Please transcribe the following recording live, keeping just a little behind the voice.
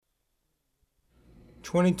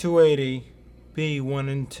2280,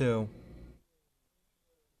 B1 and 2.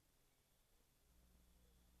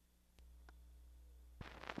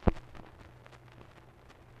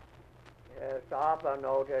 Yes, I'm a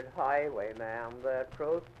noted highwayman, the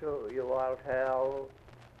truth to you I'll tell.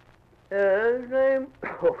 His name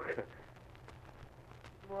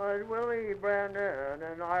was Willie Brennan,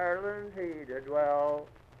 in Ireland he did dwell.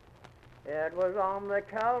 It was on the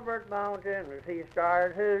Calvert Mountains he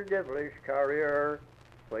started his devilish career,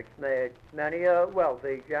 which made many a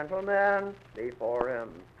wealthy gentleman before him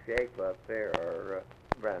shake with fear.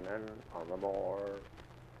 Brennan on the moor.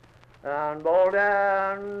 And bold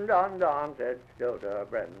and undaunted stood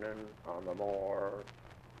Brennan on the moor.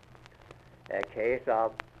 A case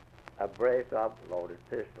of a brace of loaded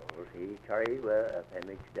pistols he carried with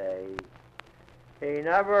him each day. He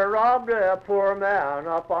never robbed a poor man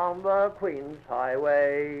up on the Queen's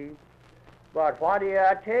Highway. But what he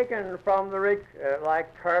had taken from the rich,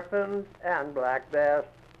 like Turpin and Black Bess,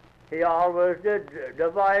 he always did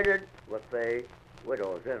divide it with the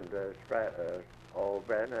widows in distress. Oh,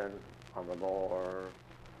 Brennan on the moor.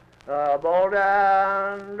 Bold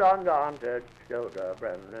and undaunted stood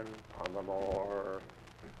Brennan on the moor.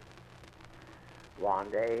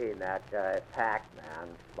 One day he met a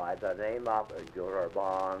packman by the name of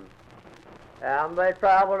Jeroboam, and they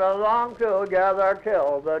traveled along together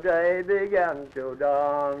till the day began to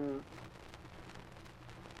dawn.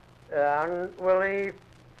 And Willie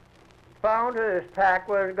found his pack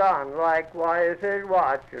was gone, likewise his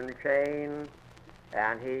watch and chain,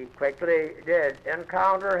 and he quickly did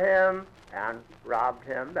encounter him and robbed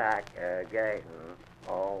him back again.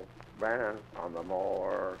 Oh, Brennan on the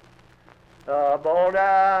moor. Bold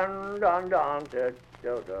and undaunted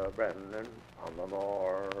stood Brennan on the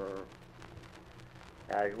moor.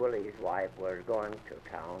 As Willie's wife was going to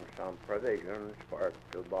town some provisions for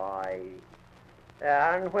to buy,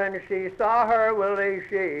 and when she saw her Willie,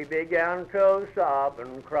 she began to sob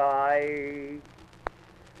and cry.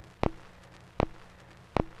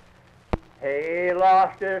 He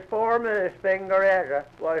lost his foremost finger, it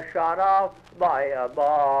was shot off by a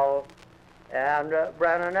ball, and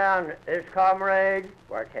Brennan and his comrades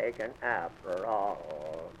were taken after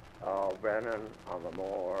all. Oh, Brennan on the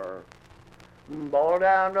moor. Bold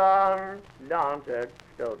and undaunted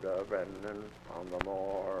stood Brennan on the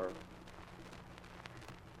moor.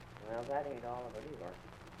 Well, that ain't all of it either,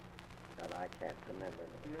 but I can't remember.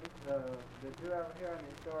 Did you ever hear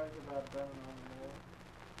any stories about Brennan on the moor?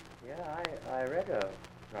 Yeah, I read an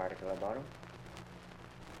article about him.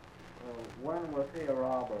 When was he a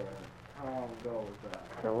robber, and how long ago was that?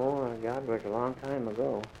 Oh, God, it was a long time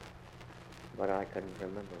ago, but I couldn't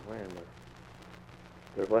remember when.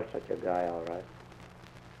 There was such a guy, all right.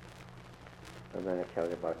 And then it tells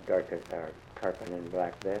you about Turpin and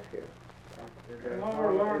Black Bess here. Did you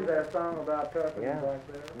never learn that song about Turpin and Black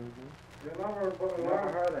Bess? Mm-hmm. You never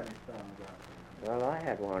heard any song about him? Well, I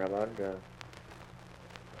had one about,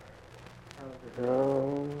 How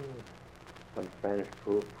was it? some friends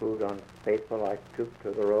proved unfaithful I took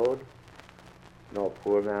to the road. No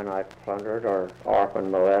poor man I plundered or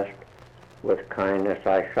orphan molest. With kindness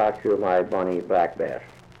I shot you, my bonny Black Bess.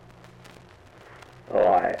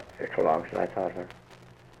 Oh, it's so long since I thought of her.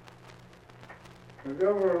 Have you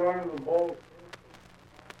ever learned the bolt